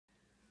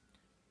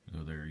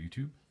there,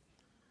 YouTube.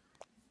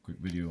 Quick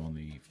video on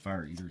the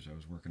fire eaters I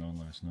was working on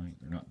last night.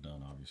 They're not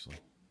done, obviously.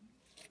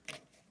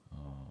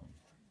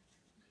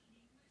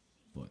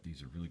 But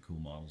these are really cool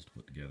models to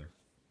put together.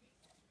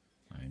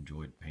 I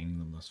enjoyed painting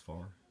them thus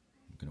far.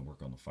 I'm going to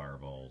work on the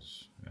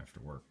fireballs after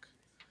work.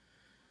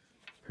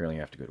 Apparently I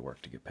have to go to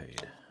work to get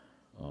paid.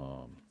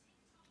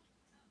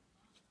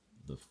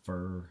 The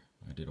fur,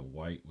 I did a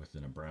white with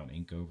then a brown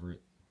ink over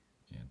it.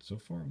 And so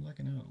far I'm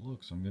liking how it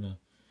looks. I'm going to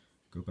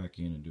go back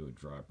in and do a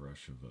dry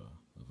brush of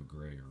a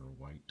gray or a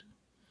white.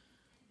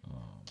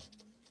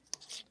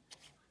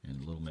 And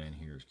the little man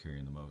here is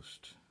carrying the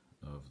most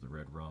of the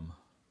red rum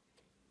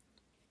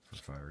for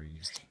fire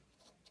eaters.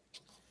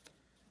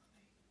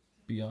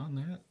 Beyond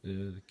that,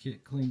 the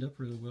kit cleaned up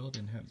really well.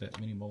 Didn't have that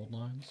many mold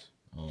lines.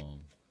 I'm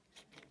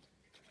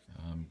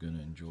going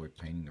to enjoy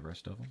painting the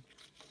rest of them.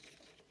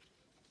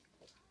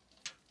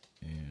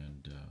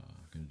 And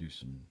I'm going to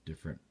do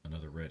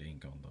another red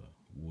ink on the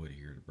wood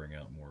here to bring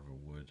out more of a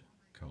wood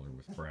color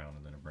with brown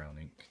and then a brown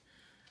ink.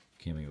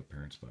 Cameo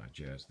appearance by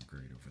Jazz the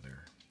Great over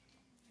there.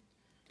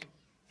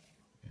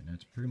 And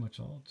that's pretty much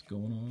all that's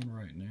going on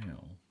right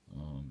now.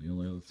 The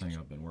only other thing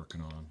I've been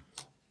working on,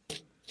 a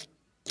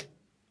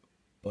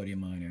buddy of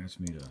mine asked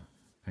me to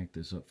paint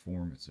this up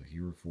for him. It's a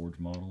Hero Forge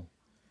model.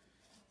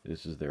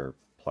 This is their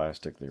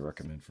plastic they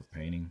recommend for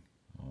painting.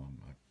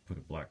 I put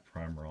a black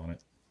primer on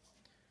it,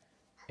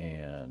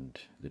 and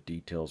the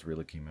details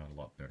really came out a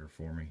lot better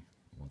for me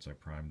once I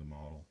primed the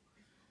model.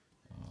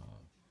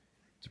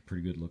 It's a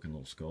pretty good looking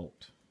little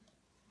sculpt.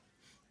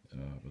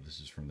 But this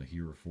is from the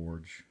Hero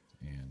Forge,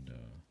 and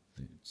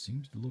it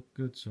seems to look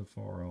good so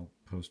far. I'll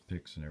post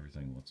pics and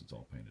everything once it's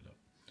all painted up.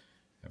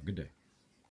 Have a good day.